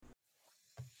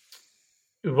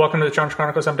Welcome to the Challenge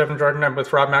Chronicles. I'm Devin Jordan. I'm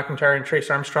with Rob McIntyre and Trace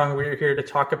Armstrong. We're here to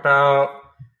talk about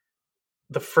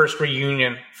the first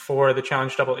reunion for the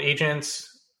Challenge Double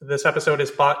Agents. This episode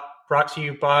is brought to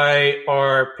you by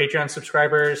our Patreon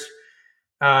subscribers.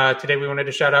 Today we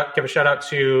wanted to give a shout out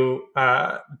to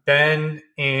Ben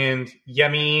and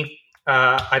Yemi.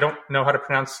 I don't know how to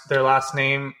pronounce their last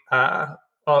name.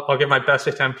 I'll give my best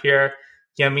attempt here.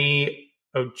 Yemi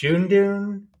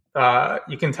Ojundun.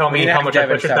 You can tell me how much I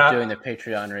butchered that. Doing the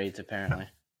Patreon raids, apparently.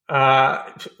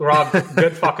 Rob,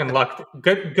 good fucking luck.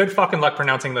 Good fucking luck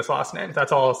pronouncing this last name.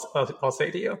 That's all I'll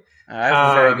say to you. I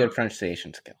have very good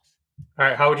pronunciation skills. All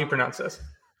right, how would you pronounce this?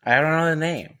 I don't know the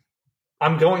name.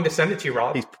 I'm going to send it to you,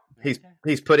 Rob.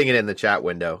 He's putting it in the chat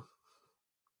window.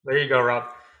 There you go, Rob.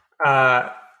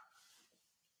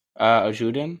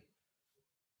 Ojuden?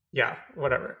 Yeah,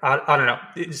 whatever. I don't know.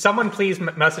 Someone please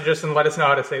message us and let us know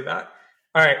how to say that.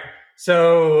 All right,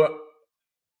 so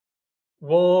if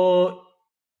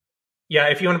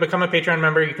you want to become a Patreon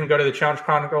member, you can go to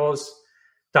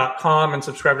thechallengechronicles.com and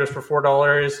subscribe to us for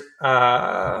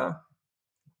 $4.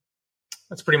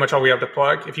 That's pretty much all we have to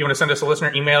plug. If you want to send us a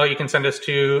listener email, you can send it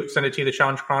to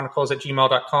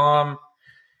thechallengechronicles@gmail.com.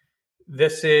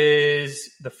 This is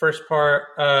the first part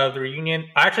of the reunion.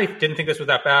 I actually didn't think this was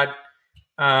that bad.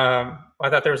 I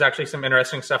thought there was actually some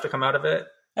interesting stuff to come out of it.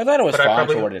 I thought it was fine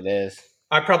for what it is.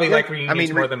 I probably like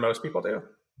reunions more than most people do.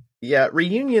 Yeah,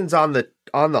 reunions on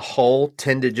the whole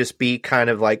tend to just be kind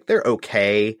of like they're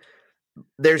okay.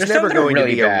 There's never going to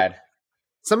be bad.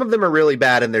 Some of them are really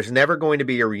bad, and there's never going to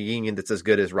be a reunion that's as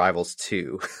good as Rivals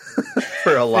 2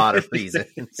 for a lot of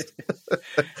reasons.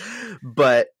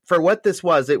 But for what this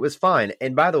was, it was fine.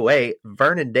 And by the way,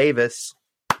 Vernon Davis,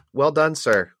 well done,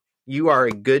 sir. You are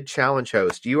a good challenge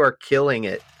host. You are killing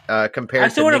it. Compared I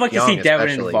still would have liked to see Devin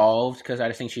especially involved because I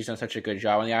just think she's done such a good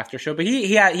job on the after show. But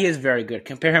he is very good.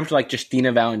 Compare him to like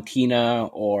Justina Valentina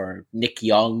or Nick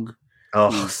Young.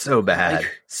 Oh, so bad,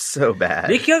 so bad.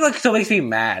 Nick Young still makes me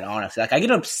mad. Honestly, like I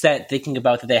get upset thinking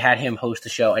about that they had him host the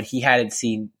show and he hadn't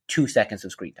seen 2 seconds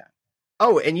of screen time.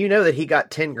 Oh, and you know that he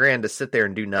got $10,000 to sit there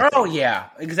and do nothing. Oh yeah,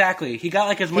 exactly. He got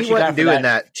like as much. He wasn't doing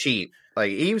that cheap.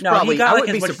 Like he was probably. He got, I like,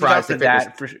 wouldn't as be much surprised as if he got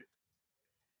it for was. that.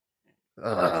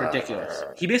 It's ridiculous.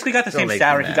 He basically got the same make me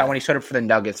salary he mad. got when he started for the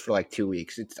Nuggets for like 2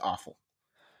 weeks. It's awful.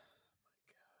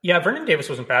 Yeah, Vernon Davis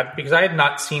wasn't bad because I had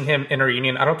not seen him in a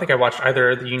reunion. I don't think I watched either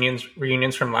of the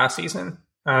reunions from last season.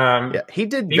 Yeah, he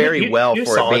did very well for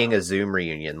solid. it being a Zoom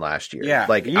reunion last year. Yeah,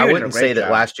 like I wouldn't say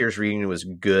that last year's reunion was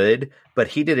good, but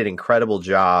he did an incredible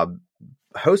job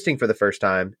hosting for the first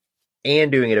time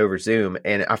and doing it over Zoom.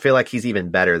 And I feel like he's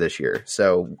even better this year.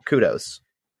 So kudos.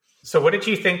 So what did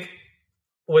you think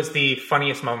was the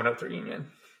funniest moment of the reunion?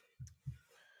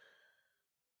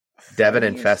 Devin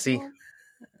and Fessy.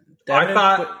 I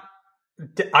thought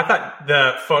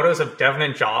the photos of Devin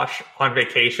and Josh on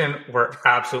vacation were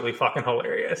absolutely fucking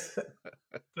hilarious.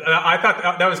 I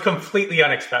thought that was completely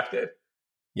unexpected.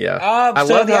 Yeah.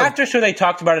 So the after show, they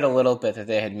talked about it a little bit that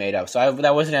they had made up. So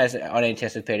that wasn't as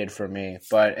unanticipated for me.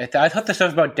 But I thought the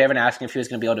stuff about Devin asking if he was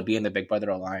going to be able to be in the Big Brother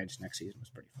Alliance next season was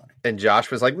pretty funny. And Josh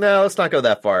was like, no, let's not go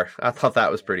that far. I thought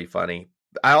that was pretty funny.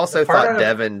 I also thought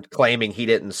Devin claiming he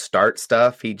didn't start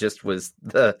stuff. He just was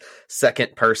the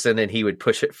second person and he would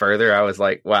push it further. I was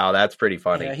like, wow, that's pretty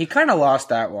funny. Yeah, he kind of lost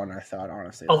that one, I thought,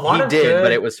 honestly. He did,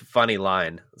 but it was a funny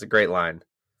line. It was a great line.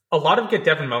 A lot of good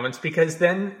Devin moments because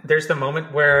then there's the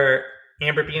moment where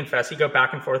Amber B and Fessy go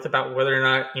back and forth about whether or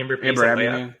not Amber B is a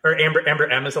layup or Amber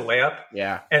M is a layup.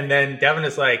 Yeah. And then Devin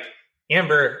is like,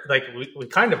 Amber, like we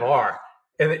kind of are.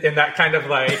 In that kind of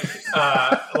like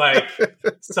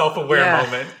self-aware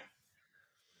moment.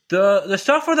 The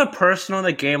stuff where the personal and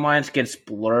the game lines gets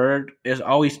blurred is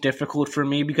always difficult for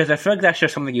me because I feel like that's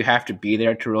just something you have to be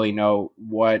there to really know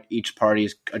what each party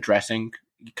is addressing.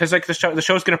 Because like the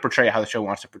show's going to portray how the show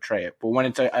wants to portray it. But when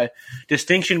it's a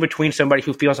distinction between somebody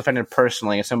who feels offended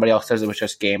personally and somebody else says it was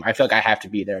just game, I feel like I have to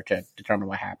be there to determine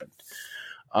what happened.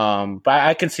 But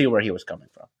I can see where he was coming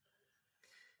from.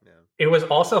 It was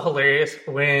also hilarious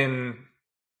when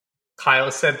Kyle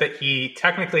said that he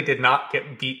technically did not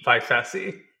get beat by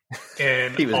Fessy.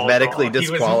 He was medically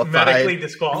disqualified. He was medically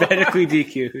disqualified. Medically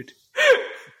DQ'd.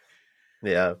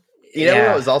 Yeah. You know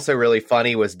what was also really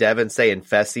funny was Devin saying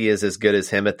Fessy is as good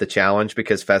as him at the challenge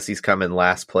because Fessy's come in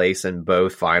last place in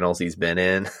both finals he's been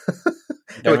in.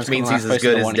 Which means he's as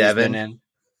good as Devin.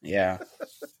 Yeah.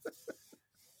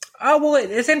 Oh, well,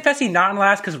 isn't Fessy not in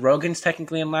last because Rogan's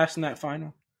technically in last in that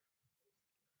final?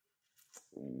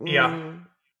 Yeah.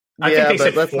 I think they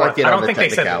said fourth. I don't think they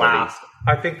said last.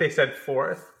 I think they said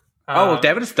fourth. Well,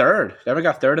 Devin's third. Devin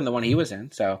got third in the one he was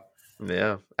in, so.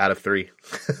 Yeah, out of 3.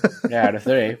 Yeah, out of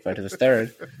 3, but it was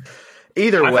third.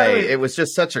 Either way, it was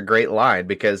just such a great line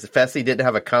because Fessy didn't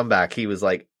have a comeback. He was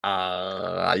like,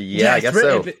 I guess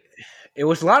so. It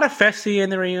was a lot of Fessy in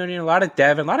the reunion, a lot of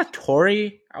Devin, a lot of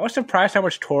Tori. I was surprised how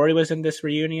much Tori was in this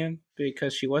reunion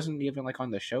because she wasn't even like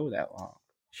on the show that long.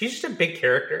 She's just a big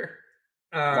character.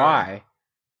 Why?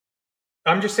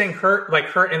 I'm just saying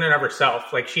her in and of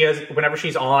herself. Like she has, whenever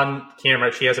she's on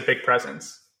camera, she has a big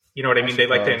presence. You know what I mean? They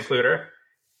like to include her.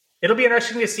 It'll be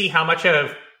interesting to see how much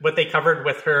of what they covered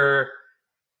with her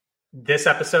this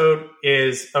episode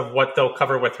is of what they'll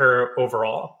cover with her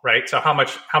overall, right? So how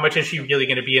much is she really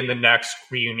going to be in the next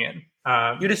reunion?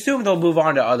 You'd assume they'll move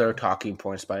on to other talking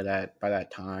points by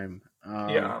that time.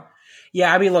 Yeah.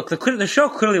 I mean, look, the show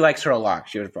clearly likes her a lot.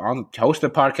 She was on host the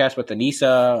podcast with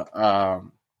Anissa.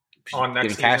 On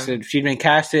next season. She's been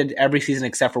casted every season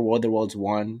except for War of the Worlds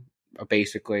 1,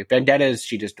 basically. Vendettas,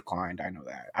 she just declined. I know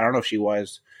that. I don't know if she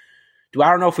was. I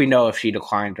don't know if we know if she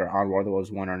declined or on War of the Worlds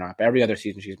 1 or not, but every other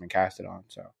season she's been casted on.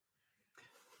 So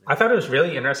I thought it was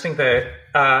really interesting that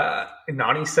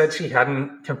Nany said she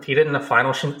hadn't competed in the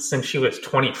final since she was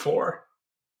 24.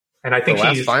 And I think the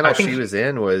last final she was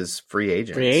in was Free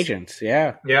Agents. Free Agents,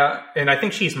 yeah. Yeah, and I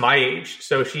think she's my age,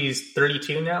 so she's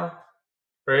 32 now,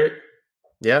 right?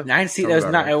 Yeah. 9 seasons.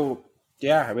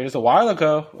 Yeah, I mean, it was a while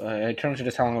ago in terms of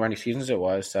just how many seasons it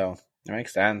was, so it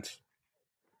makes sense.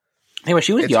 Anyway,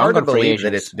 she was it's young. Hard to believe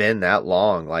that it's been that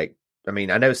long. Like, I mean,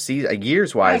 I know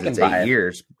years wise it's 8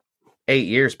 years. 8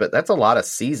 years, but that's a lot of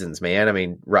seasons, man. I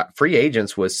mean, Free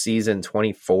Agents was season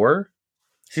 24?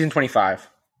 Season 25.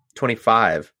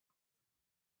 25.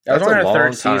 That was only her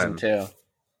third season, too.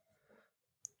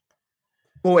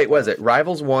 Well, wait, was it?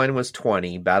 Rivals 1 was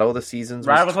 20. Battle of the Seasons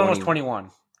was Rivals 1 was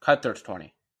 21. Cut Third's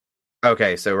 20.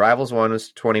 Okay, so Rivals 1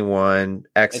 was 21.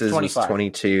 X's was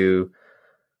 22.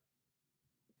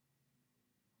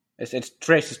 It's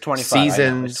Trace is 25.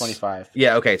 Seasons. It's 25.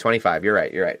 Yeah, okay, 25. You're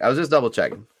right. I was just double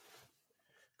checking.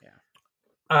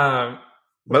 Yeah.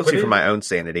 Mostly for my own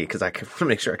sanity, because I want to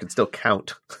make sure I can still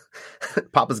count.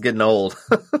 Papa's getting old.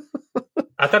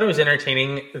 I thought it was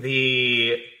entertaining,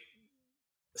 the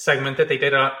segment that they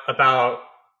did about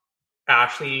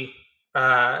Ashley.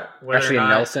 Ashley and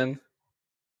Nelson.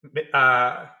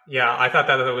 Yeah, I thought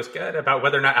that was good, about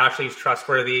whether or not Ashley's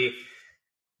trustworthy.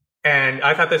 And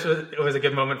I thought it was a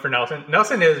good moment for Nelson.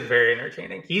 Nelson is very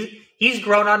entertaining. He's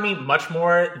grown on me much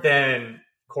more than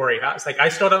Corey has. Like, I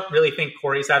still don't really think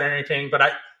Corey's that entertaining,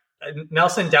 but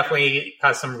Nelson definitely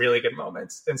has some really good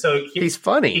moments. And so he's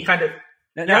funny. He kind of,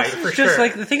 Nelson's for just sure.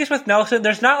 like, the thing is with Nelson,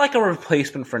 there's not like a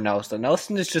replacement for Nelson.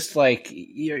 Nelson is just like,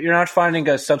 you're not finding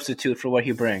a substitute for what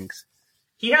he brings.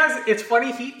 It's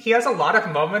funny, he has a lot of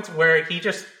moments where he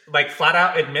just like flat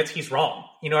out admits he's wrong.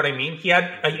 You know what I mean?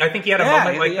 I think he had a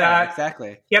moment like that.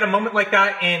 Exactly. He had a moment like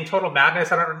that in Total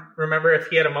Madness. I don't remember if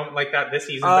he had a moment like that this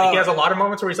season, but he has a lot of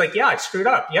moments where he's like, yeah, I screwed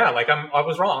up. Yeah, like I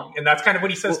was wrong. And that's kind of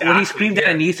what he says to When Ashley. he screamed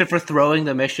at Anissa for throwing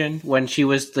the mission when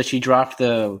she dropped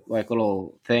the like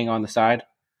little thing on the side.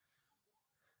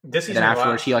 This season, and then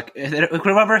afterwards, he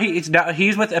remember he's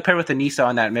paired with Anissa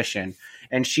on that mission,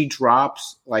 and she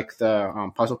drops like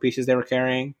the puzzle pieces they were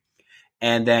carrying,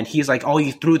 and then he's like, "Oh,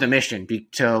 you threw the mission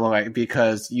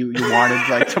because you wanted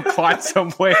like to plot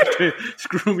some way to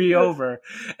screw me over,"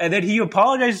 and then he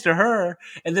apologizes to her,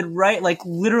 and then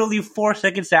literally 4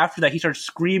 seconds after that, he starts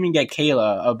screaming at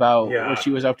Kayla about what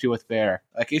she was up to with Bear.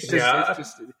 Like it's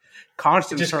just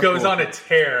constant. It just goes on a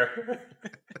tear.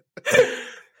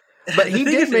 But he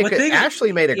did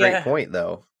Ashley made a great point,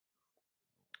 though.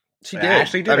 She did.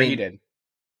 Ashley did. He did.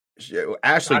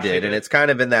 Ashley did, and it's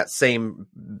kind of in that same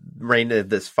reign of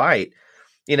this fight.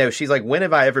 You know, she's like, "When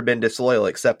have I ever been disloyal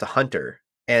except to Hunter?"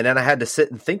 And then I had to sit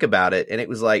and think about it, and it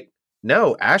was like,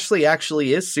 no, Ashley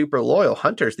actually is super loyal.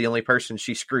 Hunter's the only person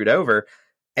she screwed over.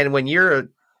 And when you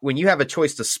have a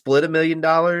choice to split $1 million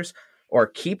or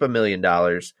keep $1 million.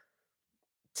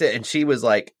 And she was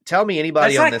like, "Tell me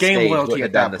anybody on this stage would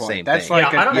have done the same thing."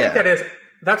 I don't think that is.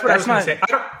 That's what I was going to say.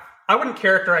 I wouldn't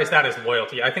characterize that as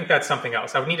loyalty. I think that's something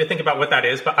else. I would need to think about what that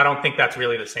is, but I don't think that's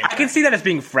really the same thing. I can see that as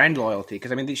being friend loyalty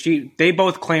because I mean they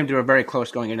both claimed they were very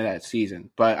close going into that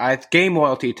season. But game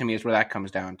loyalty to me is where that comes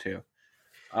down to.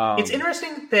 It's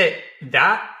interesting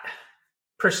that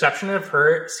perception of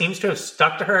her seems to have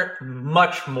stuck to her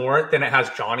much more than it has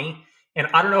Johnny. And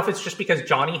I don't know if it's just because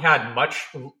Johnny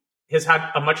he's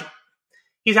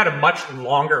had a much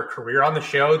longer career on the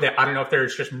show that I don't know if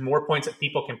there's just more points that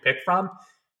people can pick from.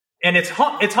 And it's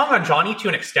hung on Johnny to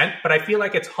an extent, but I feel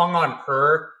like it's hung on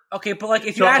her. Okay, but like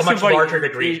if you ask somebody, larger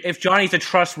degree, if Johnny's is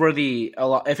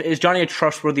Johnny a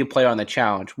trustworthy player on the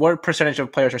challenge? What percentage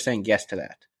of players are saying yes to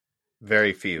that?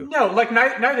 Very few. No, like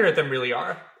neither of them really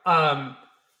are.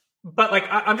 But like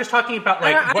I'm just talking about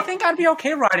like I think I'd be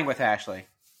okay riding with Ashley.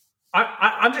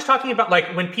 I'm just talking about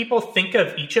like when people think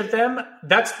of each of them,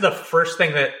 that's the first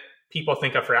thing that people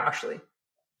think of for Ashley.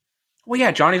 Well,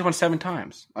 yeah, Johnny's won 7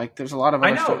 times. Like, there's a lot of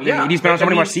other stuff. Yeah, he's been on so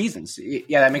many more seasons.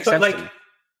 Yeah, that makes sense. Like,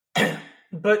 to me.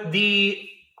 But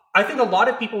I think a lot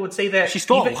of people would say that she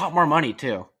stole a lot more money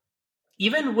too.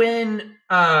 Even when,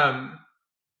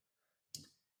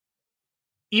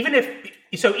 even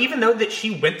though that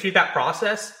she went through that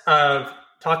process of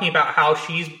talking about how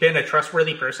she's been a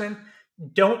trustworthy person,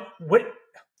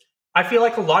 I feel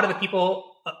like a lot of the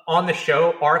people on the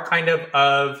show are kind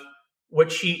of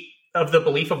the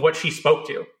belief of what she spoke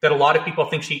to, that a lot of people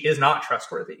think she is not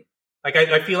trustworthy. Like,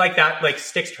 I feel like that like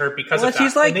sticks to her because of that.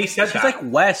 She's like, and they said she's that. like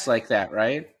Wes like that,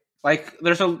 right? Like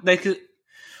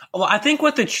I think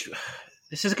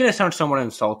this is going to sound somewhat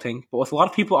insulting, but with a lot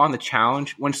of people on the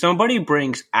challenge, when somebody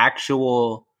brings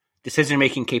actual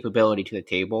decision-making capability to the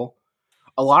table,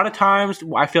 a lot of times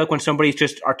I feel like when somebody's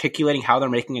just articulating how they're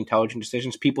making intelligent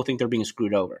decisions, people think they're being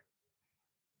screwed over.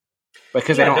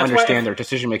 Because they don't understand their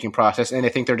decision-making process, and they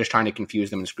think they're just trying to confuse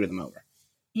them and screw them over.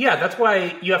 Yeah, that's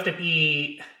why you have to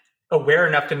be aware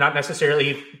enough to not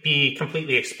necessarily be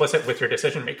completely explicit with your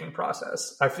decision-making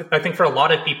process. I think for a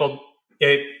lot of people,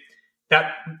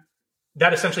 that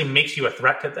essentially makes you a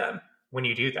threat to them when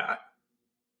you do that.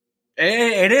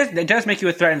 It does make you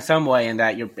a threat in some way in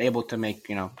that you're able to make,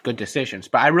 good decisions.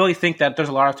 But I really think that there's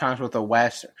a lot of times with the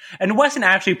Wes and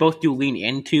Ashley both do lean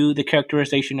into the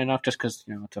characterization enough just because,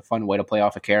 it's a fun way to play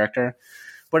off a character.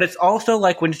 But it's also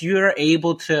like when you're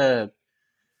able to,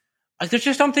 like, there's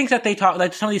just some things that they talk,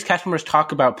 like some of these cast members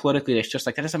talk about politically. It's just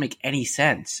like, that doesn't make any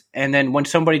sense. And then when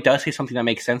somebody does say something that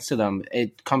makes sense to them,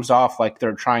 it comes off like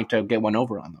they're trying to get one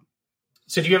over on them.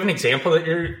 So do you have an example that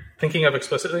you're thinking of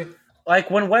explicitly?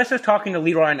 Like when Wes is talking to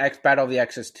Leroy in X Battle of the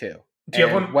X's 2. Do you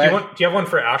have one? Do you have one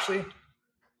for Ashley?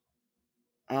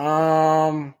 Because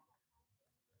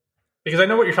I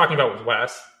know what you're talking about with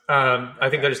Wes. I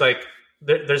think there's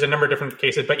a number of different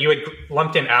cases, but you had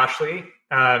lumped in Ashley.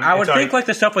 I would think like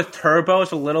the stuff with Turbo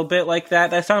is a little bit like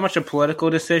that. That's not much a political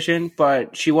decision,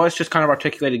 but she was just kind of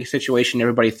articulating a situation.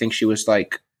 Everybody thinks she was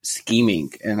like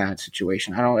scheming in that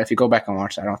situation. If you go back and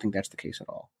watch that, I don't think that's the case at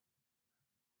all.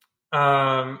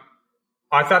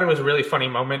 I thought it was a really funny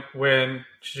moment when,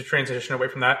 just to transition away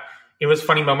from that, it was a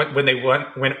funny moment when they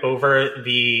went over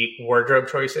the wardrobe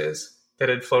choices that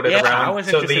had floated around. I was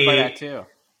interested by that too.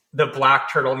 The black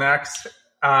turtlenecks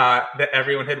that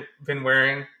everyone had been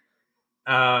wearing.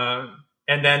 And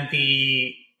then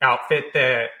the outfit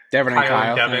that Devin and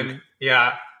Kyle Devin,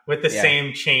 with the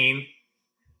same chain.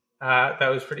 That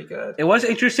was pretty good. It was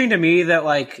interesting to me that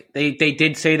like they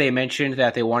did say they mentioned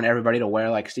that they want everybody to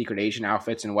wear like secret agent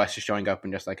outfits, and Wes is showing up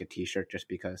in just like a t-shirt just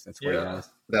because that's what he does.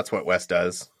 That's what Wes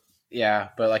does. Yeah,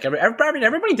 but like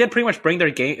everybody did pretty much bring their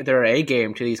A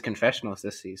game to these confessionals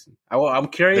this season. I'm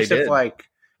curious if like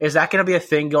is that going to be a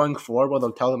thing going forward where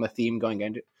they'll tell them a theme going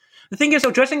into. The thing is,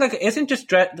 though, dressing like isn't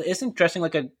dressing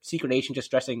like a secret agent just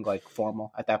dressing like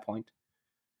formal at that point?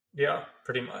 Yeah,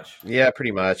 pretty much. Yeah,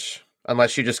 pretty much.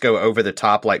 Unless you just go over the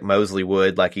top like Mosley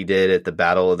would, like he did at the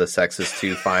Battle of the Sexes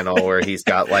 2 final, where he's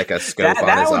got like a scope on his eye.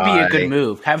 That would be a good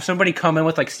move. Have somebody come in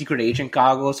with like secret agent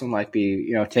goggles and like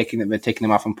be, taking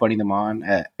them off and putting them on.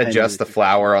 Adjust the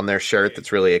flower on their shirt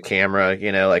that's really a camera,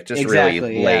 like just really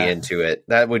lay into it.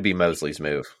 That would be Mosley's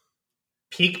move.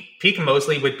 Peak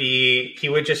Mosley would be, he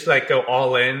would just like go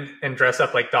all in and dress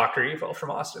up like Dr. Evil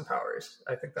from Austin Powers.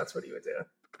 I think that's what he would do.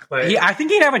 I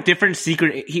think he'd have a different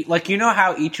secret.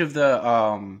 How each of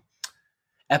the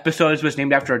episodes was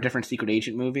named after a different secret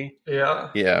agent movie?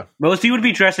 Yeah. Mosley would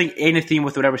be dressing in a theme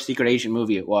with whatever secret agent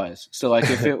movie it was. So like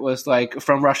if it was like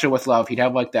From Russia with Love, he'd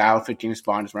have like the outfit James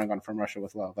Bond is wearing on From Russia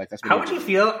with Love. Like that's how would you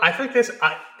feel? I think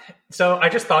so I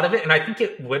just thought of it and I think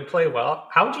it would play well.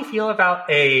 How would you feel about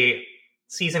a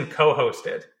season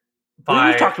co-hosted by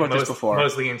we've talked about this before.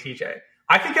 Mosley and TJ?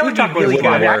 I think that would be really good.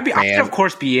 I'd of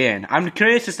course be in. I'm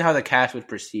curious as to how the cast would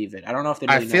perceve it. I don't know if they.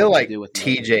 Really I feel like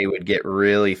TJ would get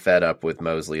really fed up with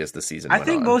Mosley as the season. I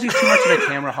think Mosley's too much of a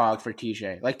camera hog for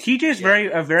TJ. Like TJ's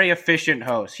a very efficient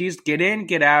host. He's get in,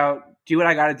 get out, do what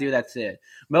I got to do. That's it.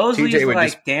 Mosley's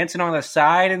like dancing on the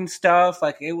side and stuff.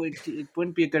 Like it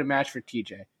wouldn't be a good match for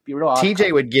TJ. Be real.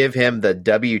 TJ would give him the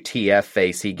WTF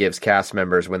face he gives cast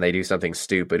members when they do something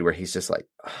stupid, where he's just like.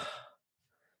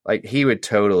 Like he would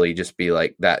totally just be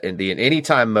like that. And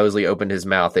anytime Mosley opened his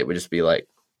mouth, it would just be like,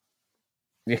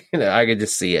 I could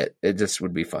just see it. It just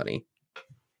would be funny.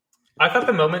 I thought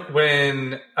the moment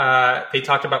when they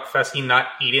talked about Fessy not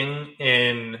eating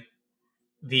in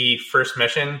the first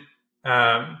mission,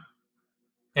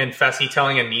 and Fessy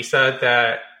telling Anissa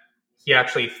that he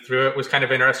actually threw it was kind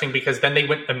of interesting, because then they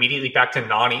went immediately back to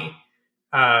Nani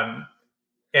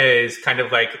as kind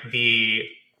of like the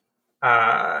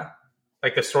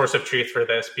source of truth for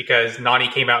this, because Nani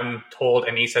came out and told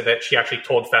Anissa that she actually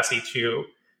told Fessy to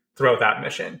throw that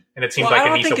mission, and it seems like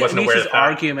Anissa wasn't aware of that.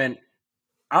 Argument,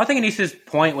 I don't think Anissa's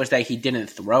point was that he didn't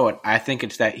throw it. I think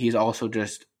it's that he's also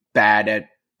just bad at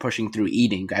pushing through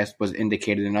eating, as was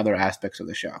indicated in other aspects of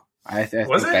the show. I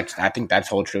think that's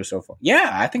whole true so far. Yeah,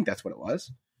 I think that's what it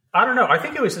was. I don't know. I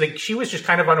think it was like she was just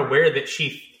kind of unaware that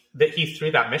he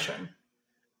threw that mission.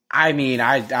 I mean,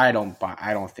 I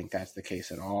don't think that's the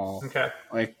case at all. Okay.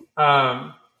 Like,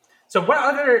 so what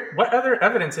other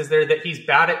evidence is there that he's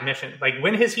bad at mission? Like,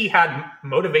 when has he had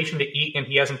motivation to eat and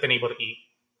he hasn't been able to eat?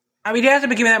 I mean, he hasn't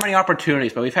been given that many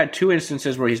opportunities, but we've had 2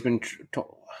 instances where he's been.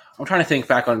 I'm trying to think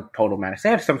back on Total Madness. They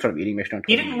have some sort of eating mission on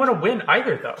Total He didn't want to win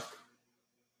either, though.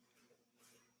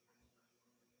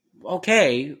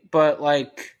 Okay, but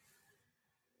like,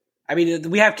 I mean,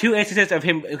 we have 2 instances of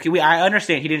him. Okay, I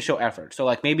understand he didn't show effort, so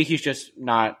like maybe he's just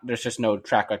not. There's just no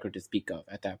track record to speak of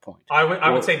at that point. I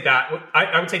would say that.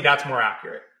 I would say that's more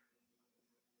accurate.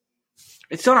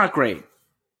 It's still not great.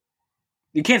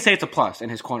 You can't say it's a plus in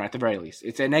his corner at the very least.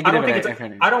 It's a negative.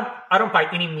 I don't by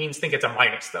any means think it's a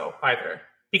minus though either.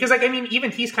 Because like, I mean,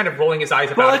 even he's kind of rolling his eyes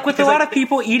about it. But like with a lot of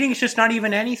people, eating is just not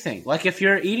even anything. Like if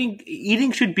you're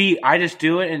eating should be, I just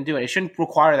do it and do it. It shouldn't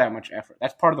require that much effort.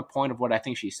 That's part of the point of what I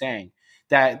think she's saying.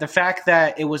 That the fact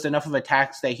that it was enough of a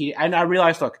tax that and I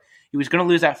realized, look, he was going to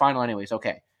lose that final anyways.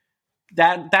 Okay.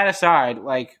 That aside,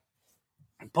 like,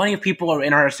 plenty of people are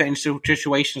in our same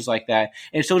situations like that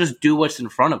and still just do what's in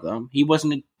front of them. He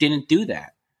didn't do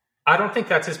that. I don't think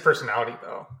that's his personality,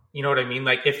 though. You know what I mean?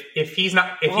 Like, if he's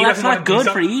not, if he that's doesn't not good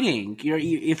for eating.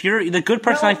 If you're the good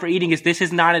personality for eating is this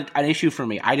is not an issue for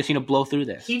me. I just need to blow through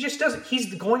this. He just doesn't.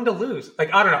 He's going to lose.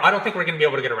 Like, I don't know. I don't think we're going to be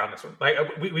able to get around this one. Like,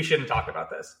 we shouldn't talk about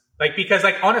this. Like, because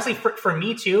like honestly, for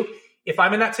me too, if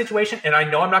I'm in that situation and I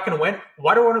know I'm not going to win,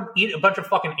 why do I want to eat a bunch of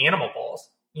fucking animal balls?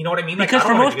 You know what I mean? Like, because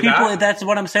for most people, that's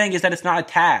what I'm saying is that it's not a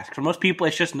task. For most people,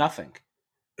 it's just nothing.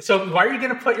 So why are you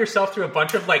going to put yourself through a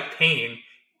bunch of like pain?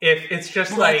 If it's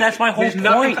just like that's my whole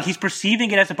point. He's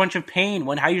perceiving it as a bunch of pain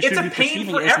when how you should be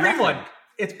perceiving it as everyone. Nothing.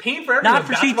 It's pain for everyone. Not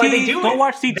for CT. Don't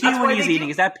watch CT when he's eating.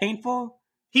 Is that painful?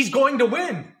 He's going to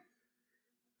win.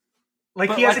 Like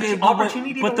but he has an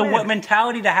opportunity to win. But what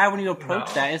mentality to have when you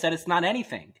approach that is that it's not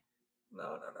anything.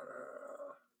 No.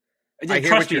 I hear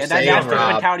Trust what you're me, saying, that's Rob.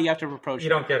 the mentality you have to approach. You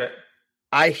don't get it.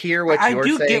 I hear what you're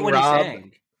saying, get what Rob. He's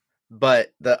saying.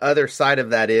 But the other side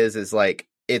of that is like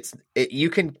you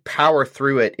can power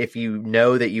through it if you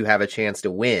know that you have a chance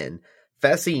to win.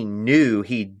 Fessy knew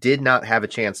he did not have a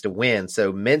chance to win,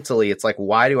 so mentally it's like,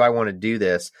 why do I want to do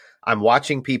this? I'm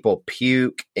watching people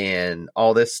puke and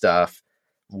all this stuff.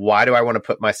 Why do I want to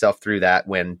put myself through that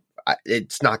when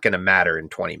it's not going to matter in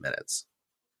 20 minutes?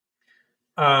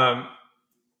 All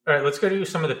right, let's go do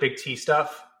some of the Big T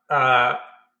stuff. Oh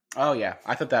yeah,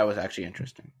 I thought that was actually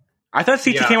interesting. I thought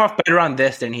CT came off better on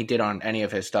this than he did on any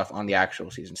of his stuff on the actual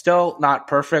season. Still not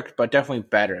perfect, but definitely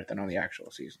better than on the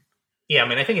actual season. Yeah, I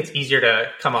mean, I think it's easier to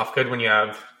come off good when you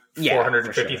have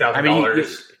 $450,000. I mean,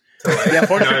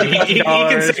 $450,000. He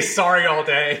can say sorry all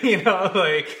day, you know.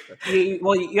 Like,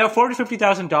 well, you have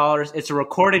 $450,000. It's a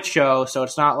recorded show, so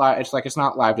it's not live. It's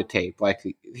not live to tape. Like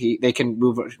they can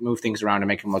move things around to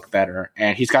make him look better.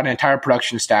 And he's got an entire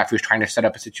production staff who's trying to set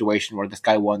up a situation where this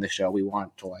guy won the show. We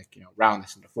want to round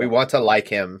this into four. We want to like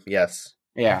him. Yes.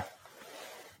 Yeah.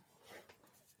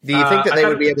 Do you think that they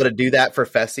would be able to do that for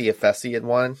Fessy if Fessy had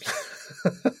won?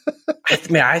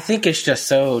 I think it's just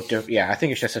so. I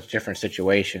think it's just a different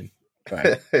situation.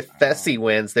 But if Fessy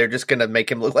wins, they're just going to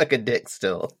make him look like a dick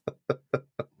still.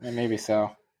 Maybe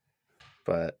so.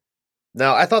 But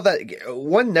no, I thought that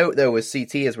one note though with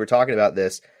CT as we're talking about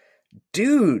this,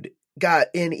 dude got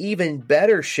in even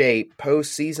better shape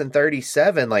post season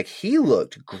 37. Like he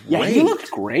looked great. Yeah, he looked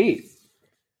great.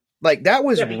 Like that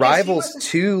was Rivals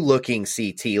 2 looking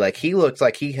CT. Like he looked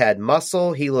like he had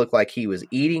muscle. He looked like he was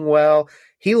eating well.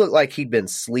 He looked like he'd been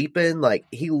sleeping. Like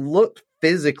he looked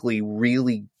physically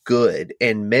really good,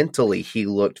 and mentally he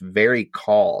looked very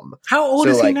calm. How old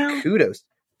is he now? Kudos.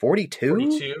 42?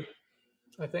 42,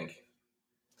 I think.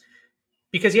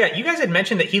 Because you guys had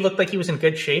mentioned that he looked like he was in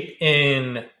good shape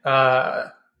in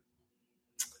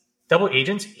Double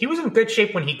Agents. He was in good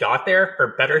shape when he got there,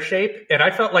 or better shape, and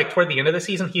I felt like toward the end of the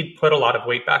season he'd put a lot of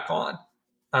weight back on.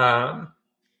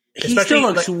 He still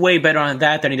looks way better on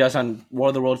that than he does on War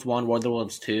of the Worlds 1, War of the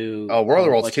Worlds 2. Oh, War of the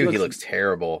Worlds 2, he looks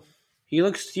terrible. He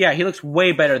looks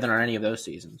way better than on any of those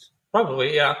seasons.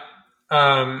 Probably, yeah.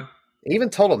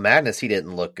 Even Total Madness, he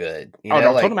didn't look good.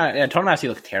 Total Madness, he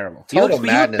looked terrible. Total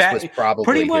Madness was probably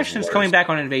pretty much his since worst. coming back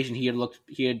on Invasion. He had looked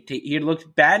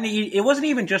bad. And it wasn't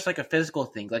even just like a physical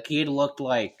thing. Like he had looked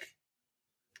like,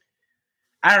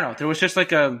 I don't know. There was just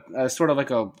like a sort of like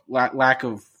a lack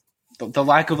of the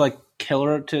lack of like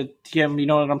killer to him. You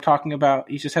know what I'm talking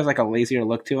about? He just has like a lazier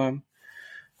look to him.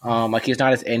 Like he's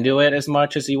not as into it as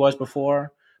much as he was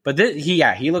before. But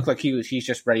he looked like he's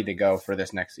just ready to go for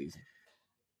this next season.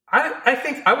 I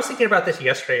think I was thinking about this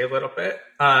yesterday a little bit,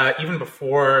 even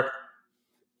before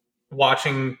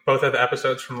watching both of the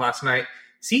episodes from last night.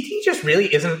 CT just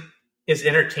really isn't as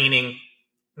entertaining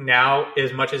now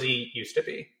as much as he used to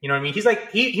be. You know what I mean? He's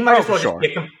like he might as well just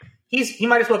be he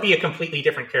might as well be a completely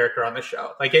different character on the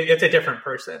show. Like it's a different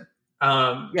person.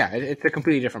 It's a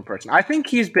completely different person. I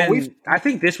think I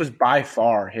think this was by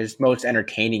far his most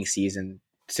entertaining season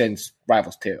since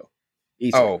Rivals 2.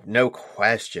 Easily. Oh, no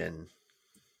question.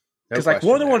 Because like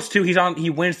War of the Worlds 2, he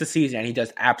wins the season and he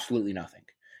does absolutely nothing.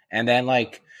 And then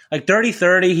like Dirty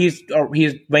 30,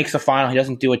 he makes the final. He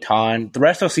doesn't do a ton. The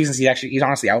rest of the seasons, he's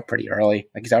honestly out pretty early.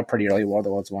 Like he's out pretty early. War of the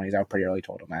Worlds 1, he's out pretty early.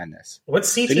 Total Madness.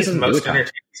 What's CT's most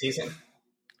entertaining season?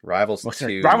 Rivals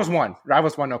 2. Rivals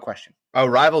 1, no question. Oh,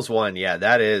 Rivals 1, yeah,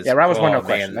 that is. Yeah, Rivals 1, no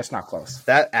question. That's not close.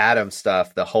 That Adam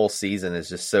stuff, the whole season is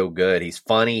just so good. He's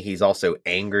funny. He's also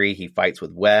angry. He fights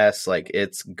with Wes. Like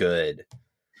it's good.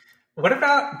 What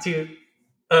about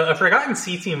a forgotten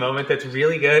CT moment that's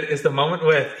really good is the moment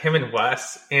with him and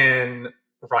Wes in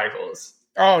Rivals.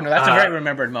 Oh, no, that's a very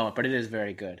remembered moment, but it is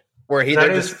very good. Where they're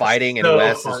just fighting and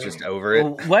Wes is just over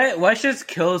it. Wes just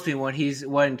kills me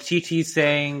when CT's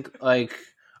saying, like,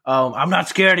 I'm not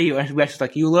scared of you. And Wes is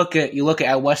like, you look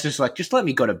at Wes is like, just let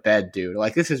me go to bed, dude.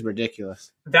 Like, this is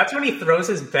ridiculous. That's when he throws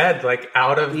his bed, like,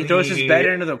 out of He throws his bed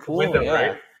into the pool, window, yeah.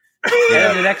 right? And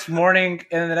then the next morning,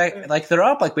 like they're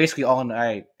up like basically all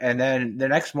night, and then the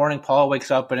next morning, Paul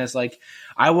wakes up and is like,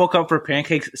 "I woke up for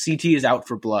pancakes. CT is out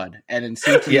for blood," and then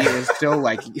CT is still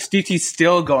like CT's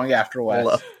still going after Wes.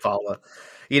 Love Paula.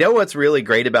 You know what's really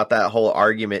great about that whole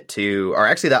argument too, or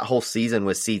actually that whole season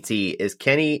with CT is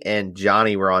Kenny and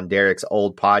Johnny were on Derek's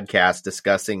old podcast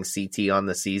discussing CT on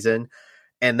the season,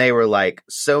 and they were like,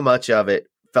 so much of it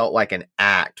felt like an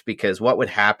act because what would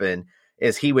happen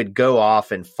is he would go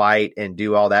off and fight and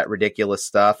do all that ridiculous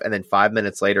stuff. And then 5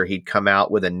 minutes later, he'd come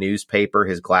out with a newspaper,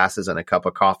 his glasses, and a cup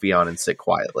of coffee on and sit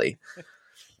quietly.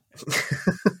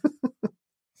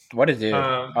 What a dude.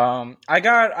 I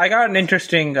got an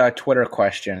interesting Twitter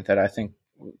question that I think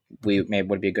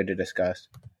would be good to discuss.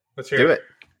 Let's hear Do it.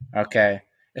 Okay.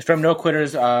 It's from No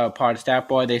Quitters Pod Stat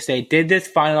Boy. They say, did this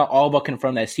final all but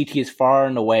confirm that CT is far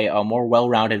and away a more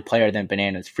well-rounded player than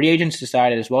Bananas? Free agents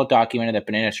decided it is well documented that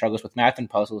Bananas struggles with math and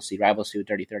puzzles. See Rivals 2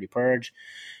 30-30 Purge.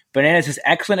 Bananas is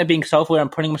excellent at being self-aware and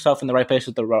putting himself in the right place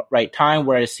at the right time,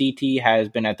 whereas CT has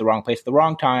been at the wrong place at the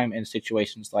wrong time in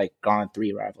situations like Gauntlet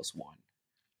 3 Rivals 1.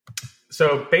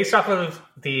 So based off of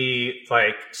the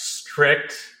like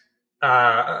strict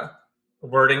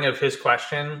wording of his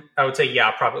question, I would say yeah,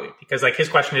 probably, because like his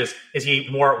question is he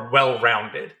more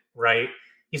well-rounded, right?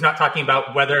 He's not talking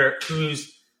about whether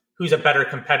who's a better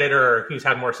competitor or who's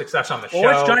had more success on the show.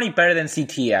 What's Johnny better than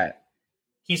CT at?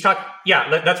 He's talking,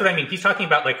 yeah, that's what I mean. He's talking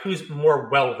about like who's more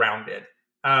well-rounded,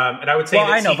 and I would say. Well,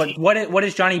 that I know, CT, but what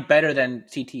is Johnny better than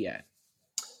CT at?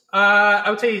 I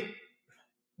would say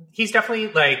he's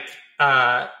definitely like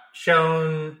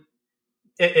shown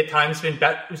at times been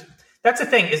better. That's the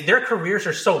thing, is their careers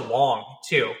are so long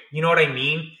too. You know what I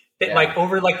mean? That like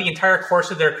over like the entire course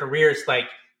of their careers, like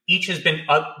each has been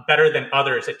better than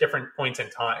others at different points in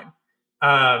time.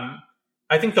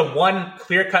 I think the one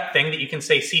clear-cut thing that you can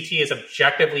say CT is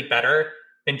objectively better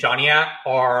than Johnny at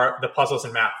are the puzzles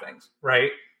and math things,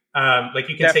 right? Like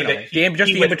you can say that the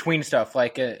in-between stuff,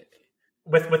 like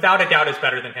without a doubt, is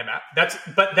better than him at.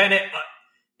 But then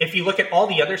if you look at all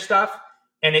the other stuff.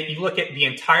 And you look at the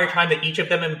entire time that each of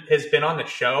them has been on the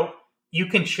show, you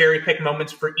can cherry pick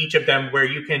moments for each of them where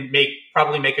you can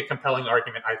probably make a compelling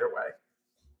argument either way.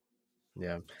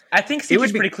 Yeah. I think CT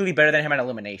is pretty clearly better than him at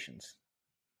eliminations.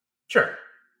 Sure.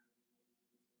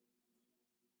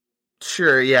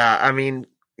 Yeah. I mean,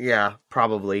 yeah,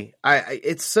 probably.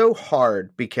 It's so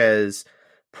hard because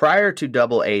prior to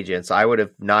Double Agents, I would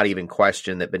have not even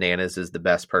questioned that Bananas is the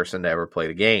best person to ever play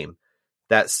the game.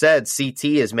 That said, CT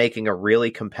is making a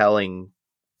really compelling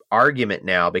argument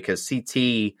now because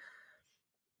CT,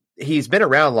 he's been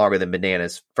around longer than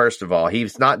Bananas, first of all.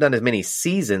 He's not done as many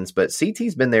seasons, but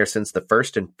CT's been there since the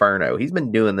first Inferno. He's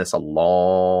been doing this a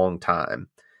long time.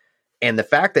 And the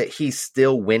fact that he's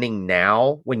still winning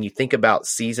now, when you think about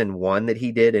season 1 that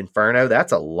he did, Inferno,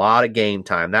 that's a lot of game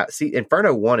time.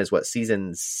 Inferno 1 is what,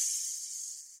 season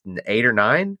 8 or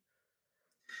 9.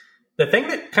 The thing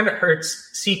that kind of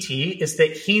hurts CT is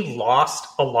that he lost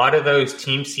a lot of those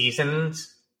team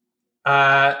seasons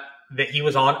that he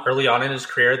was on early on in his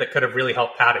career that could have really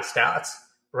helped pad his stats,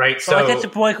 right? But like that's the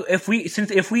point.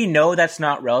 If we know that's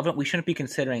not relevant, we shouldn't be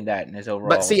considering that in his overall.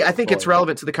 But see, I think it's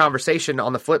relevant to the conversation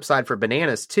on the flip side for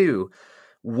Bananas too.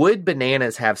 Would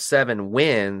Bananas have 7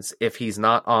 wins if he's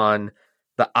not on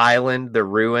the island, the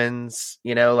ruins?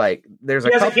 You know, like there's a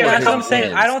couple. That's what I'm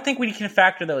saying. I don't think we can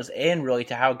factor those in really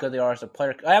to how good they are as a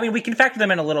player. I mean, we can factor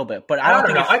them in a little bit, but I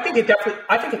don't know. I think it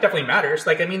definitely matters.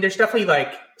 Like, I mean, there's definitely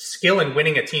like skill in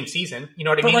winning a team season. You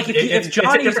know what I mean? Like if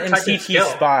Johnny's in CT's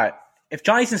spot, if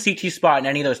Johnny's in CT's spot in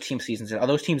any of those team seasons, are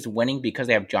those teams winning because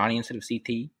they have Johnny instead of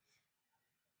CT?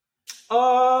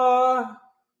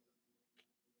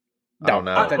 I don't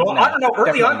know. I don't know.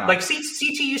 Early on, like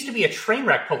CT used to be a train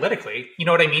wreck politically. You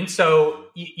know what I mean? So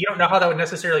you don't know how that would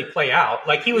necessarily play out.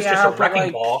 Like he was just a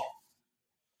wrecking ball.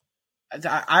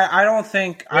 I don't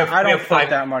think I don't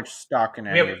put that much stock in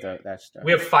any of that stuff.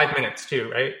 We have 5 minutes too,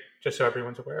 right? Just so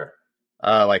everyone's aware.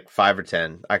 Like 5 or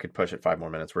 10. I could push it 5 more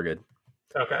minutes. We're good.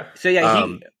 Okay. So yeah,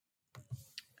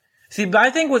 but I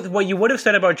think with what you would have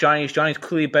said about Johnny is Johnny's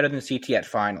clearly better than CT at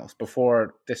finals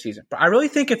before this season. But I really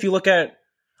think if you look at,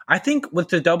 I think with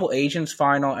the Double Agents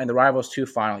final and the Rivals 2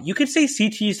 final, you could say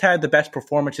CT's had the best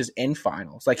performances in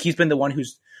finals. Like he's been the one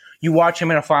who's, you watch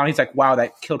him in a final, he's like, wow,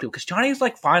 that killed people. Because Johnny's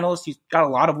like finalist, he's got a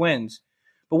lot of wins.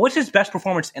 But what's his best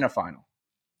performance in a final?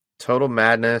 Total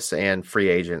Madness and Free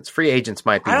Agents. Free Agents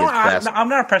might be his best. I'm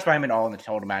not impressed by him at all in the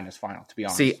Total Madness final, to be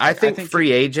honest. See, I think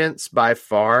Free Agents by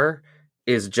far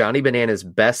is Johnny Banana's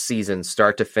best season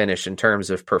start to finish in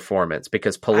terms of performance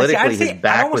because politically his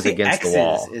back was against the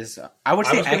wall. I would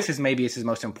say X's maybe is his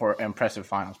most impressive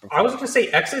finals performance. I was going to say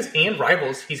X's and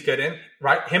Rivals he's good in.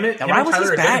 Right? Him and Rivals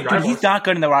Tyler is bad. Dude, he's not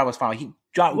good in the Rivals final.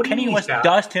 Kenny West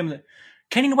dust him.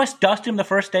 Kenny West dust him the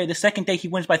first day. The second day he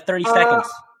wins by 30 seconds.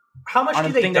 How much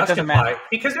do they dust him by?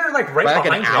 Because they're like right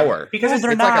behind an hour. Because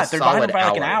they're not. They're behind him by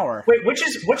like an hour. Wait, which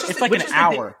is an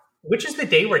hour. Which is the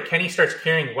day where Kenny starts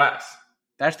carrying West?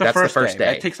 That's the first day.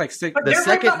 That takes like 6. The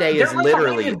second day is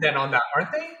literally then on that,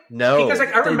 aren't they? No, because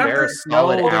like I remember. No,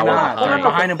 they're not. They're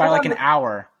behind him by like an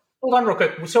hour. Hold on, real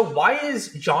quick. So why is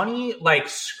Johnny like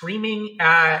screaming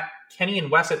at Kenny and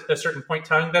Wes at a certain point,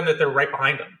 telling them that they're right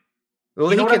behind him? Well,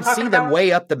 he can see them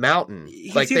way up the mountain.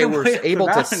 Like they were able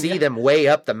to see them way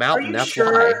up the mountain. Are you That's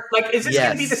sure? why. Like, is this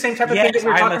going to be the same type of thing that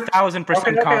we're talking about? I'm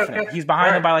 1,000% confident. Okay. He's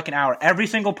behind them by like an hour. Every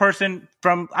single person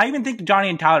I even think Johnny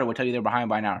and Tyler would tell you they're behind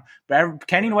by an hour. But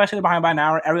Kenny and Wes are behind by an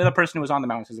hour. Every other person who was on the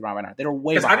mountain says they're behind by an hour. They were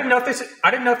way behind. I didn't know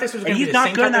if this was going to be the same. He's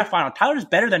not good in that final. Tyler's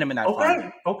better than him in that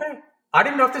final. Okay. I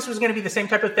didn't know if this was going to be the same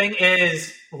type of thing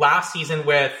as last season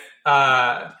with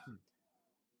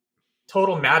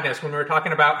Total Madness when we were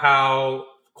talking about how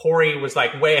Corey was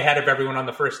like way ahead of everyone on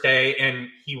the first day and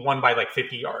he won by like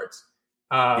 50 yards.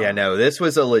 This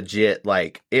was a legit,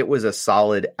 like it was a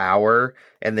solid hour.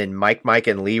 And then Mike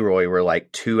and Leroy were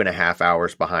like 2.5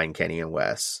 hours behind Kenny and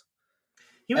Wes.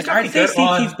 I'd say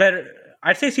CT's better.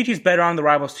 I'd say CT's better on the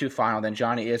Rivals 2 final than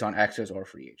Johnny is on X's or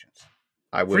Free Agents.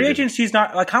 Free Agents, he's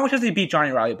not like how much does he beat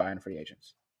Johnny Riley by in Free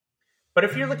Agents? But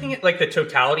if you're looking at like the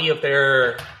totality of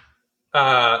their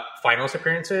finals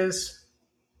appearances,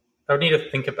 I would need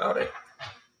to think about it.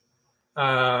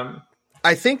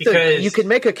 I think that you could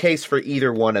make a case for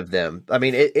either one of them. I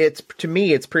mean, it's to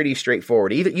me, it's pretty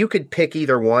straightforward. Either you could pick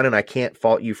either one, and I can't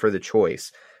fault you for the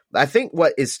choice. I think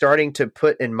what is starting to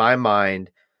put in my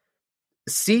mind,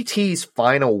 CT's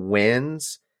final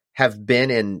wins have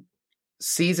been in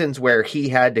seasons where he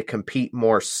had to compete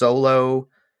more solo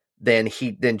than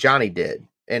Johnny did.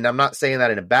 And I'm not saying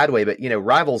that in a bad way, but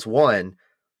Rivals 1,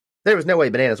 there was no way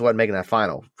Bananas wasn't making that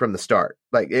final from the start.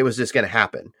 Like it was just going to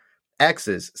happen.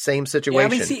 X's, same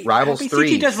situation. Rivals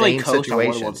 3, does really same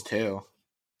situation. World too.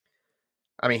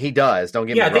 I mean, he does. Don't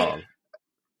get me wrong.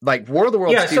 Like War of the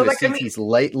Worlds 2 is CT's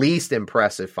least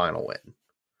impressive final win.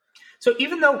 So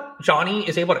even though Johnny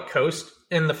is able to coast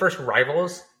in the first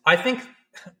Rivals, I think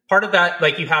part of that,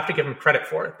 like you have to give him credit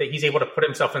for it, that he's able to put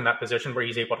himself in that position where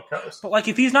he's able to coast. But like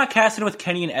if he's not casted with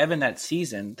Kenny and Evan that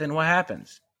season, then what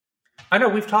happens? I know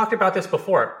we've talked about this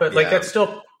before, but like that's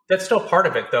still part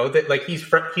of it though. That like he's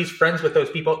friends with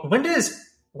those people.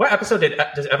 What episode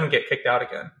does Evan get kicked out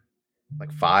again?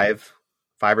 Like 5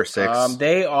 or 6.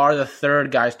 They are the third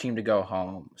guys team to go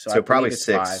home, so probably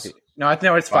 6. 5. No, I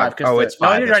think it's 5. It's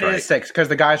 5. No, it is 6 because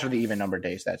the guys are the even numbered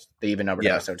days. That's the even numbered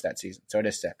episodes that season. So it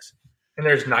is 6. And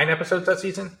there's 9 episodes that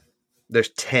season. There's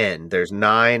 10. There's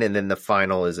 9, and then the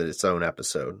final is its own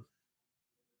episode.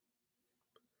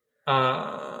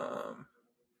 Why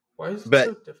is it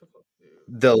so difficult?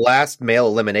 The last male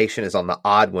elimination is on the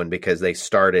odd one because they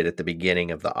started at the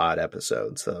beginning of the odd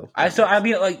episode. So I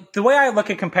mean, like the way I look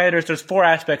at competitors, there's 4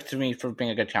 aspects to me for being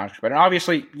a good challenge competitor. And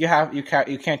obviously, you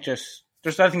can't just.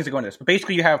 There's other things that go into this, but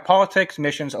basically, you have politics,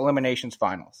 missions, eliminations,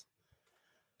 finals.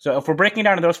 So if we're breaking it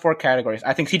down to those 4 categories,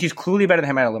 I think CT's clearly better than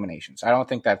him at eliminations. I don't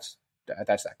think that's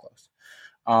that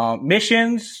close.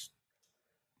 Missions.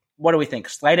 What do we think?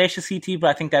 Slight edge to CT,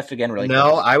 but I think that's again really.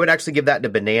 No, I would actually give that to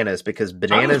Bananas because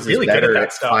Bananas really is better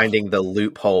at finding the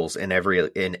loopholes in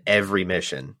every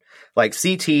mission. Like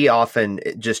CT often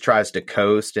just tries to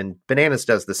coast, and Bananas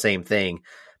does the same thing.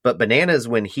 But Bananas,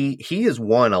 when he has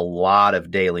won a lot of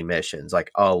daily missions,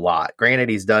 like a lot. Granted,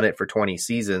 he's done it for 20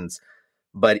 seasons,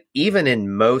 but even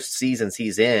in most seasons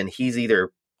he's in, he's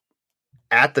either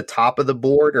at the top of the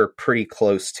board or pretty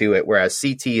close to it. Whereas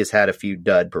CT has had a few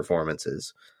dud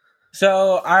performances.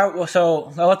 So I'll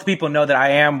let the people know that I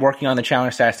am working on the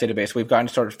challenge stats database. We've gotten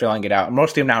started filling it out.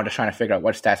 Mostly now I'm just trying to figure out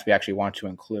what stats we actually want to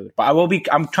include. But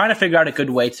I'm trying to figure out a good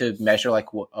way to measure like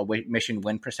a mission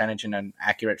win percentage in an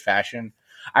accurate fashion.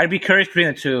 I'd be curious between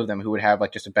the two of them who would have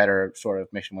like just a better sort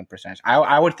of mission win percentage.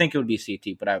 I would think it would be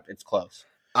CT, but it's close.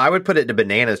 I would put it to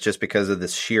Bananas just because of the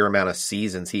sheer amount of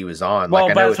seasons he was on. Well,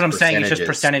 that's what I'm saying. It's just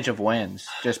percentage of wins,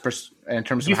 just in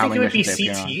terms of how many missions they've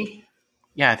been on. You think it would be CT?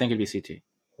 Yeah, I think it'd be CT.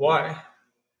 Why?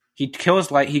 He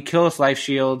kills life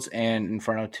shields in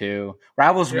Inferno 2.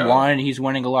 Rivals 1, he's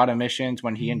winning a lot of missions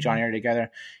when he and Johnny are together.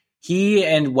 He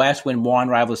and Wes win more on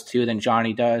Rivals 2 than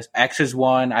Johnny does. X is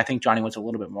 1. I think Johnny wins a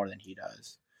little bit more than he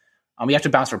does. We have to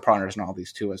bounce for partners in all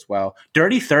these too as well.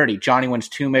 Dirty 30, Johnny wins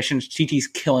 2 missions. CT's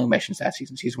killing missions that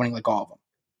season. He's winning like all of them.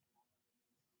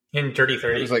 In Dirty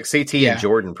 30. It was like CT and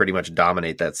Jordan pretty much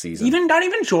dominate that season. Not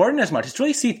even Jordan as much. It's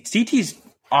really CT's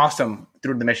awesome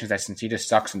through the missions that since he just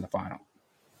sucks in the final.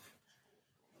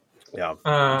 Yeah, it's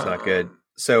not good.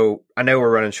 So I know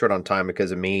we're running short on time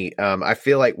because of me. I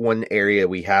feel like one area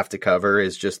we have to cover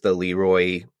is just the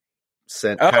Leroy.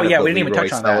 We didn't even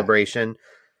touch on celebration. That.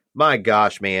 My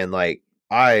gosh, man! Like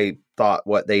I thought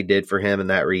what they did for him in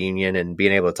that reunion and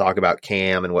being able to talk about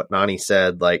Cam and what Nani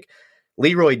said. Like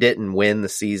Leroy didn't win the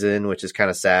season, which is kind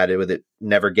of sad with it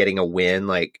never getting a win.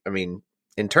 Like I mean,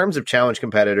 in terms of challenge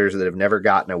competitors that have never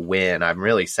gotten a win, I'm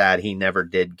really sad he never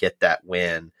did get that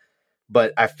win.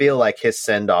 But I feel like his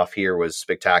send-off here was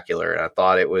spectacular, and I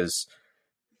thought it was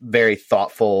very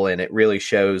thoughtful, and it really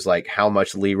shows like how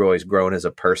much Leroy's grown as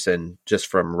a person just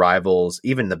from Rivals,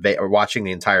 even or watching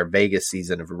the entire Vegas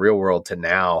season of Real World to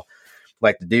now.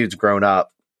 Like the dude's grown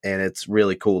up, and it's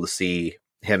really cool to see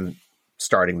him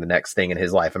starting the next thing in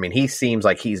his life. I mean, he seems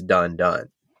like he's done.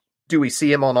 Do we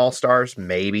see him on All-Stars?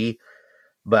 Maybe,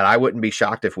 but I wouldn't be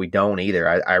shocked if we don't either.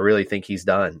 I really think he's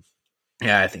done.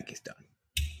 Yeah, I think he's done.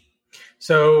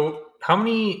 So how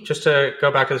many, just to go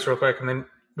back to this real quick and then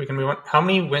we can move on, how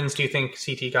many wins do you think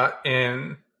CT got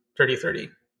in Dirty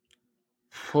 30?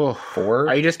 4?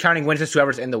 Are you just counting wins as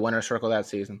whoever's in the winner's circle that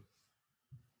season?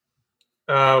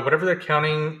 Whatever they're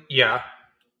counting, yeah.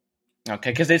 Okay,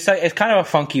 because it's kind of a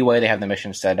funky way they have the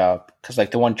mission set up. Because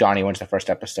like the one Johnny wins the first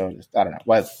episode, I don't know.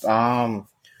 What? I'm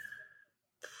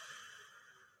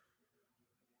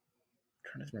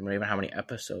trying to remember even how many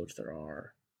episodes there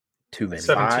are. Too many.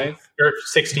 17 or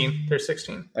 16. There's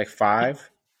 16. Like 5?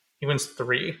 He wins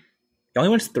 3. He only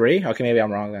wins 3? Okay, maybe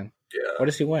I'm wrong then. Yeah. What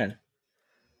does he win?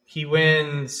 He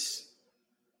wins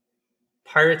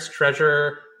Pirate's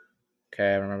Treasure.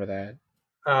 Okay, I remember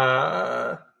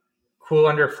that. Cool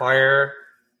Under Fire.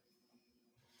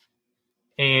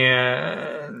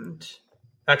 And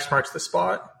X Marks the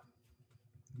Spot.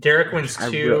 Derek wins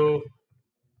 2.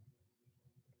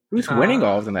 Who's winning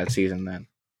all of them that season then?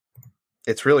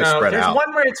 It's really spread there's out. There's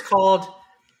one where it's called.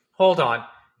 Hold on.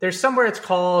 There's somewhere it's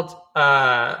called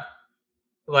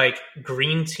like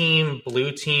green team,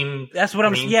 blue team. That's what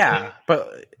I'm. Yeah, team.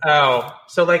 But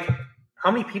so like, how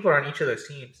many people are on each of those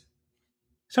teams?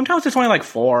 Sometimes it's only like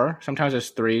 4. Sometimes it's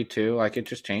 3, 2. Like it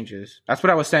just changes. That's what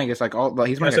I was saying. It's like all.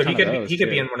 He's winning. So he could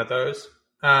be in one of those.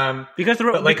 Because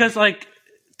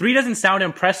 3 doesn't sound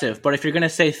impressive, but if you're going to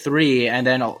say 3 and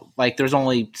then like there's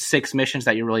only 6 missions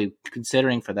that you're really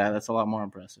considering for that, that's a lot more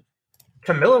impressive.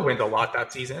 Camilla wins a lot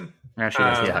that season.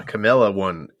 Yeah, Camilla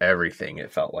won everything.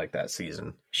 It felt like that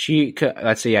season.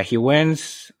 Let's see. Yeah, he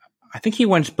wins. I think he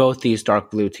wins both these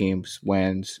dark blue teams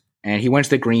wins, and he wins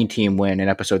the green team win in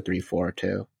episode 3, 4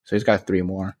 too. So he's got 3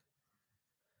 more.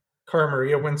 Cara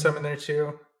Maria wins some in there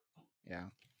too. Yeah.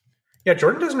 Yeah,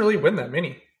 Jordan doesn't really win that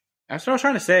many. That's what I was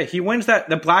trying to say. He wins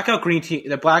the blackout green team,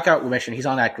 the blackout mission. He's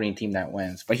on that green team that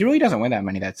wins, but he really doesn't win that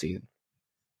many that season.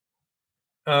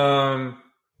 All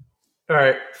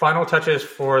right. Final touches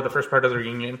for the first part of the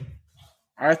reunion.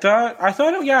 I thought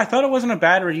it wasn't a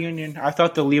bad reunion. I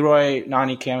thought the Leroy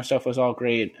Nani Cam stuff was all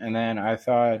great, and then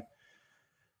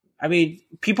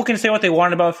people can say what they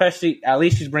want about Fessy. At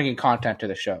least he's bringing content to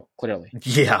the show. Clearly,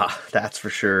 yeah, that's for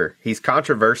sure. He's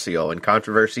controversial, and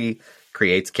controversy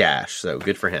creates cash. So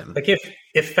good for him. Like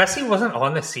if Fessy wasn't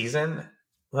on the season,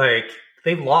 like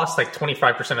they lost like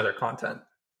 25% of their content.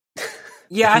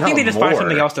 Yeah, I think they just find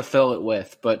something else to fill it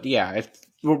with. But yeah,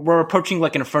 we're approaching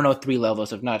like Inferno 3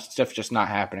 levels of stuff just not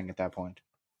happening at that point.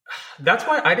 That's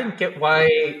why I didn't get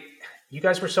why you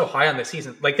guys were so high on the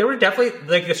season. Like there were definitely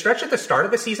like the stretch at the start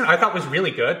of the season I thought was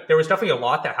really good. There was definitely a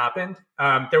lot that happened.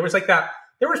 There was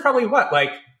probably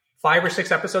 5 or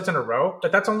 6 episodes in a row,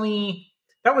 but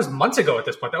that was months ago at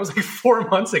this point. That was like 4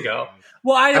 months ago.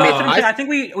 Well, I think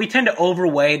we tend to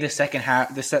overweigh the second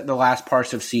half, the last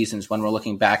parts of seasons when we're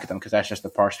looking back at them because that's just the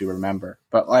parts we remember.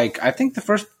 But like, I think the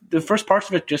first parts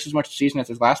of it just as much season as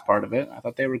the last part of it. I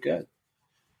thought they were good.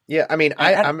 Yeah, I mean,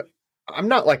 I'm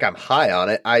not like I'm high on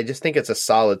it. I just think it's a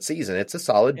solid season. It's a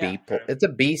solid B. It's a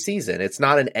B season. It's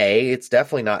not an A. It's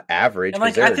definitely not average. And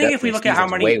like, I think if we look at how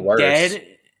many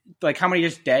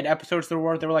dead episodes there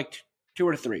were like 2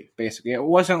 or 3, basically. It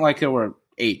wasn't like there were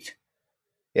 8.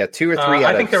 Yeah, 2 or 3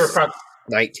 I think there were probably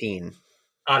 19.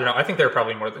 I don't know. I think there were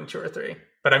probably more than 2 or 3.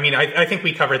 But I mean, I think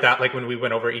we covered that like when we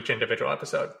went over each individual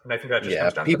episode. And I think that just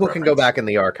comes down to people can go back in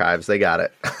the archives. They got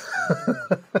it.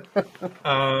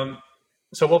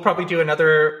 So we'll probably do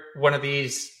another one of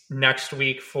these next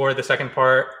week for the second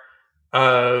part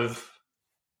of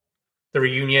the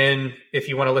reunion. If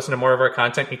you want to listen to more of our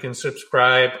content, you can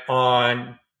subscribe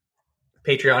on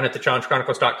Patreon at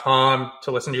thechallengechronicles.com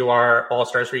to listen to our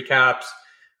All-Stars recaps.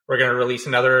 We're going to release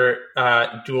another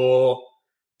Duel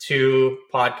 2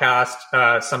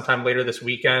 podcast sometime later this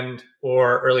weekend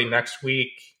or early next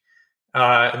week.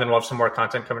 And then we'll have some more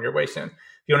content coming your way soon.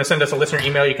 If you want to send us a listener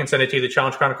email, you can send it to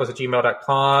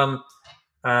thechallengechronicles@gmail.com.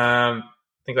 I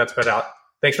think that's about it.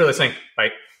 Thanks for listening. Bye.